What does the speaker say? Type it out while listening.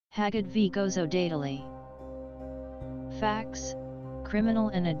Haggard v. JoeDini. Facts: criminal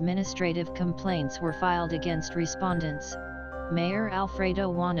and administrative complaints were filed against respondents, Mayor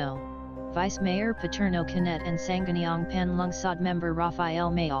Alfredo Wano, Vice Mayor Paterno Canet and Sangguniang Panlungsod member Rafael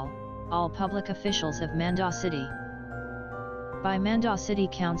Mayal, all public officials of Mandaue City. By Mandaue City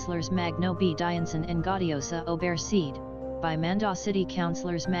Councilors Magno B. Dianson and Gaudiosa O. Berseed, by Mandaue City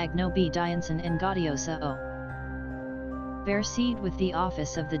Councilors Magno B. Dianson and Gaudiosa O. Berseed with the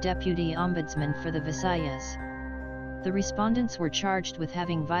Office of the Deputy Ombudsman for the Visayas. The respondents were charged with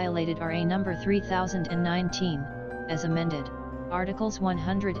having violated RA No. 3019, as amended, Articles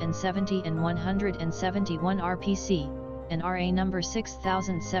 170 and 171 RPC, and RA No.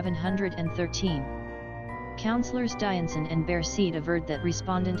 6713. Councilors Dianson and Berseed averred that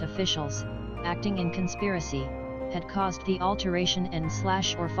respondent officials, acting in conspiracy, had caused the alteration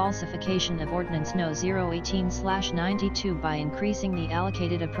and/or falsification of Ordinance No. 018/92 by increasing the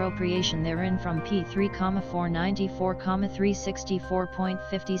allocated appropriation therein from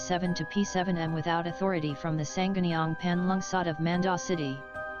P3,494,364.57 to P7M without authority from the Sangguniang Panlungsod of Mandaue City.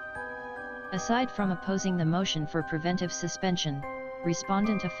 Aside from opposing the motion for preventive suspension,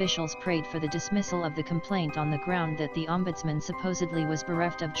 respondent officials prayed for the dismissal of the complaint on the ground that the Ombudsman supposedly was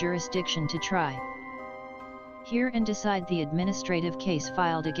bereft of jurisdiction to try, hear and decide the administrative case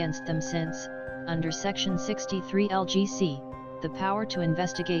filed against them since, under Section 63 LGC, the power to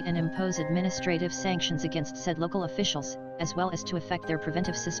investigate and impose administrative sanctions against said local officials, as well as to effect their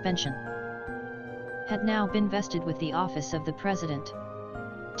preventive suspension, had now been vested with the office of the President.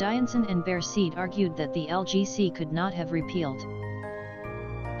 Dianson and Berseed argued that the LGC could not have repealed,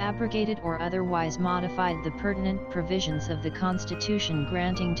 abrogated or otherwise modified the pertinent provisions of the Constitution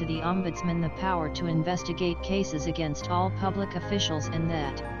granting to the Ombudsman the power to investigate cases against all public officials and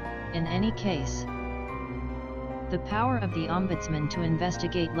that, in any case, the power of the Ombudsman to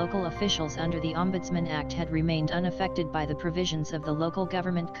investigate local officials under the Ombudsman Act had remained unaffected by the provisions of the Local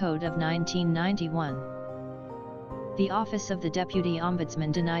Government Code of 1991. The Office of the Deputy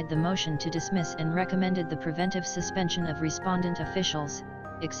Ombudsman denied the motion to dismiss and recommended the preventive suspension of respondent officials,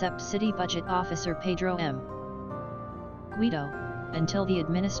 except City Budget Officer Pedro M. Guido, until the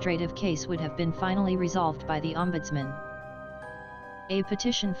administrative case would have been finally resolved by the Ombudsman. A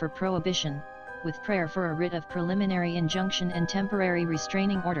petition for prohibition, with prayer for a writ of preliminary injunction and temporary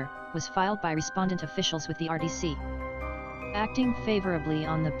restraining order, was filed by respondent officials with the RDC. Acting favorably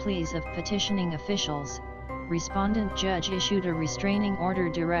on the pleas of petitioning officials, respondent judge issued a restraining order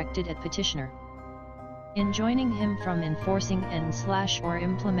directed at petitioner, enjoining him from enforcing and/or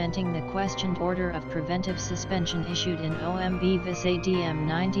implementing the questioned order of preventive suspension issued in OMB Vis ADM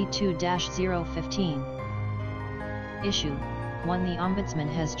 92-015. Issue 1. The Ombudsman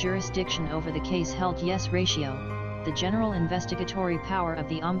has jurisdiction over the case held yes ratio. The general investigatory power of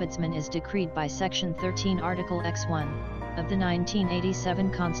the Ombudsman is decreed by Section 13 Article X1 of the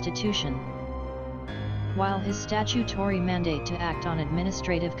 1987 Constitution, while his statutory mandate to act on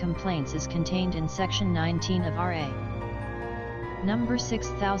administrative complaints is contained in Section 19 of R.A. No.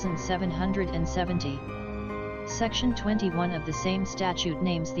 6770. Section 21 of the same statute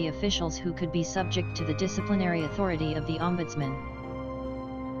names the officials who could be subject to the disciplinary authority of the Ombudsman.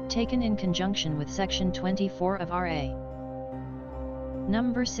 Taken in conjunction with Section 24 of R.A.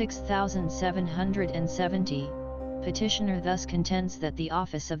 No. 6770. Petitioner thus contends that the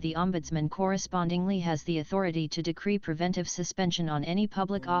Office of the Ombudsman correspondingly has the authority to decree preventive suspension on any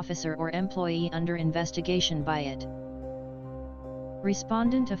public officer or employee under investigation by it.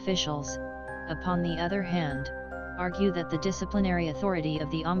 Respondent officials, upon the other hand, argue that the disciplinary authority of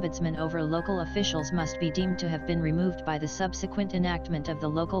the Ombudsman over local officials must be deemed to have been removed by the subsequent enactment of the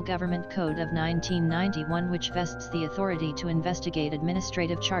Local Government Code of 1991, which vests the authority to investigate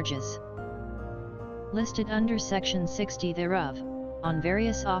administrative charges listed under Section 60 thereof, on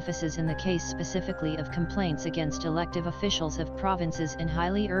various offices in the case specifically of complaints against elective officials of provinces in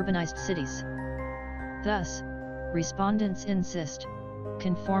highly urbanized cities. Thus, respondents insist,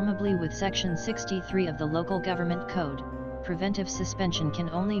 conformably with Section 63 of the Local Government Code, preventive suspension can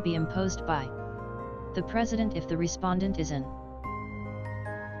only be imposed by the President if the respondent is an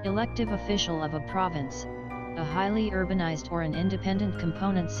elective official of a province, a highly urbanized or an independent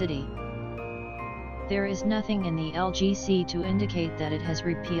component city. There is nothing in the LGC to indicate that it has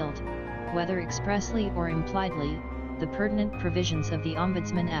repealed, whether expressly or impliedly, the pertinent provisions of the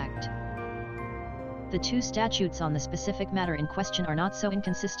Ombudsman Act. The two statutes on the specific matter in question are not so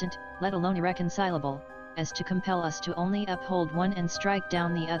inconsistent, let alone irreconcilable, as to compel us to only uphold one and strike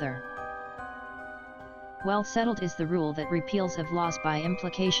down the other. Well settled is the rule that repeals of laws by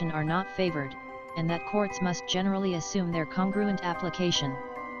implication are not favored, and that courts must generally assume their congruent application.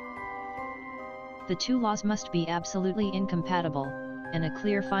 The two laws must be absolutely incompatible, and a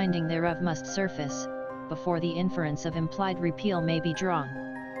clear finding thereof must surface, before the inference of implied repeal may be drawn.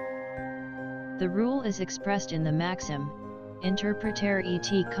 The rule is expressed in the maxim, interpreter et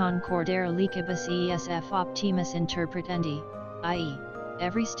concordare licibus esf optimus interpretendi, i.e.,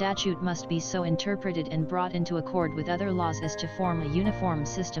 every statute must be so interpreted and brought into accord with other laws as to form a uniform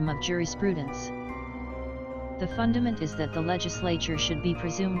system of jurisprudence. The fundament is that the legislature should be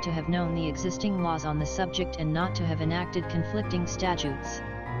presumed to have known the existing laws on the subject and not to have enacted conflicting statutes.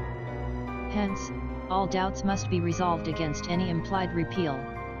 Hence, all doubts must be resolved against any implied repeal,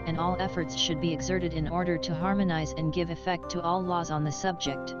 and all efforts should be exerted in order to harmonize and give effect to all laws on the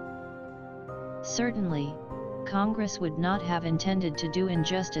subject. Certainly, Congress would not have intended to do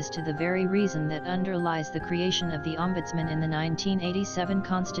injustice to the very reason that underlies the creation of the Ombudsman in the 1987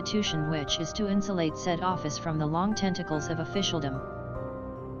 Constitution, which is to insulate said office from the long tentacles of officialdom.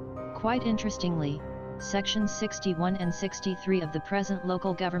 Quite interestingly, Sections 61 and 63 of the present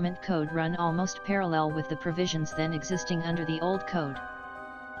Local Government Code run almost parallel with the provisions then existing under the old code.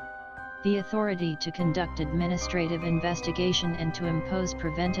 The authority to conduct administrative investigation and to impose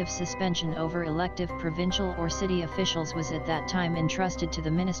preventive suspension over elective provincial or city officials was at that time entrusted to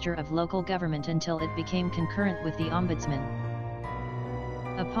the Minister of Local Government until it became concurrent with the Ombudsman.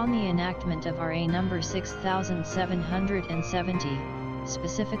 Upon the enactment of RA No. 6770,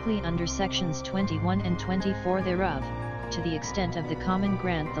 specifically under Sections 21 and 24 thereof, to the extent of the common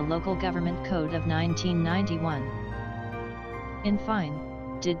grant the Local Government Code of 1991, in fine,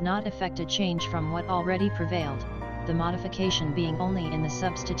 did not effect a change from what already prevailed, the modification being only in the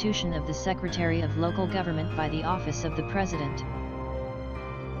substitution of the Secretary of Local Government by the office of the President.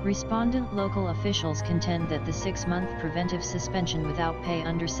 Respondent local officials contend that the 6-month preventive suspension without pay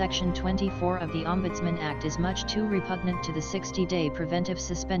under Section 24 of the Ombudsman Act is much too repugnant to the 60-day preventive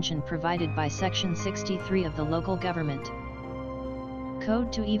suspension provided by Section 63 of the Local Government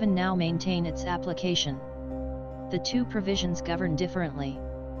Code to even now maintain its application. The two provisions govern differently.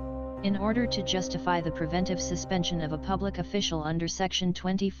 In order to justify the preventive suspension of a public official under Section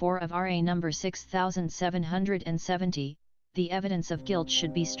 24 of RA No. 6770, the evidence of guilt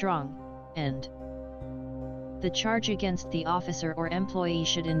should be strong, and the charge against the officer or employee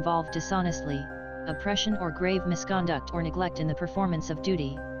should involve dishonestly, oppression or grave misconduct or neglect in the performance of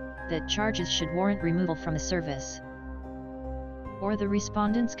duty, that charges should warrant removal from the service, or the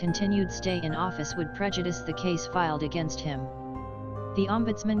respondent's continued stay in office would prejudice the case filed against him. The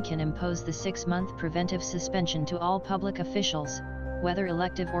Ombudsman can impose the 6-month preventive suspension to all public officials, whether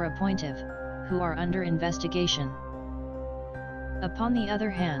elective or appointive, who are under investigation. Upon the other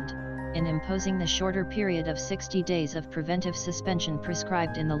hand, in imposing the shorter period of 60 days of preventive suspension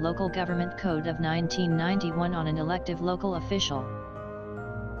prescribed in the Local Government Code of 1991 on an elective local official,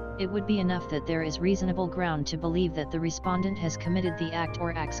 it would be enough that there is reasonable ground to believe that the respondent has committed the act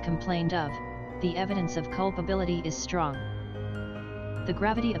or acts complained of, the evidence of culpability is strong, the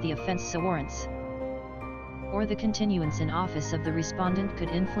gravity of the offense so warrants, or the continuance in office of the respondent could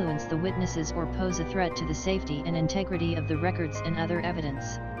influence the witnesses or pose a threat to the safety and integrity of the records and other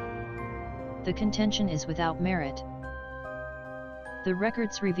evidence. The contention is without merit. The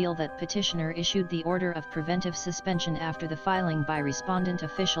records reveal that petitioner issued the order of preventive suspension after the filing by respondent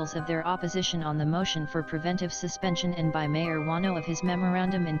officials of their opposition on the motion for preventive suspension and by Mayor Wano of his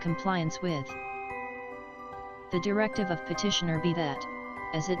memorandum in compliance with the directive of petitioner. Be that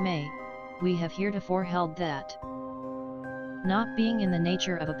as it may, we have heretofore held that, not being in the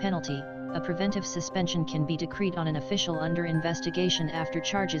nature of a penalty, a preventive suspension can be decreed on an official under investigation after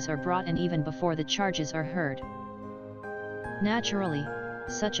charges are brought and even before the charges are heard. Naturally,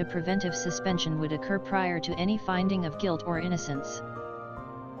 such a preventive suspension would occur prior to any finding of guilt or innocence.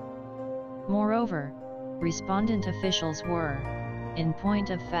 Moreover, respondent officials were, in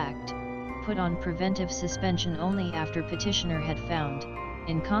point of fact, put on preventive suspension only after petitioner had found,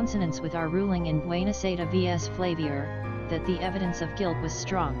 in consonance with our ruling in Buenos Aires vs. Flavier, that the evidence of guilt was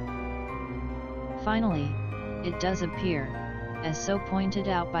strong. Finally, it does appear, as so pointed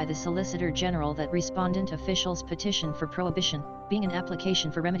out by the Solicitor General, that respondent officials' petition for prohibition, being an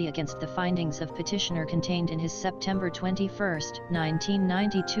application for remedy against the findings of petitioner contained in his September 21,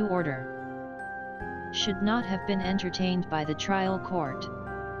 1992 order, should not have been entertained by the trial court.